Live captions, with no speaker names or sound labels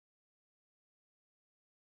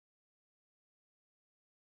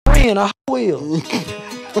friend, a hoe is.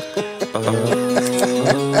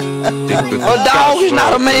 A dog is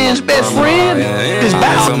not a man's best friend. It's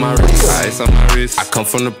Ice on my wrist, ice on my wrist. I come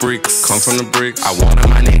from the bricks, I water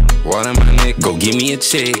my neck, go give me a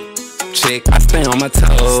check. I stay on my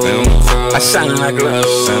toes, I shine like glow.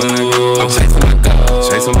 I'm chasing my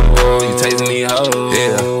goal, you tasting these hoes.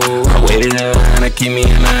 Yeah, I waited in line, I keep me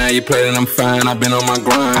in line. You play that I'm fine, I been on my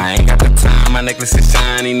grind. I ain't got the time, my necklace is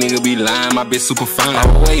shiny. Nigga be lying, my bitch super fine. I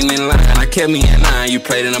was waiting in line, I kept me in line. You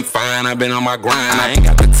play that I'm fine, I been on my grind. I ain't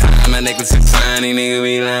got the time, my necklace is shiny. Nigga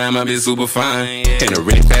be lying, my bitch super fine. In a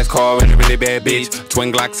really fast car with a really bad bitch.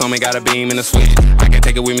 Twin Glocks on me, got a beam and a switch. I can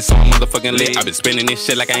take it with me, so I'm motherfucking lit. I been spinning this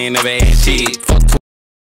shit like I ain't never had shit. Fuck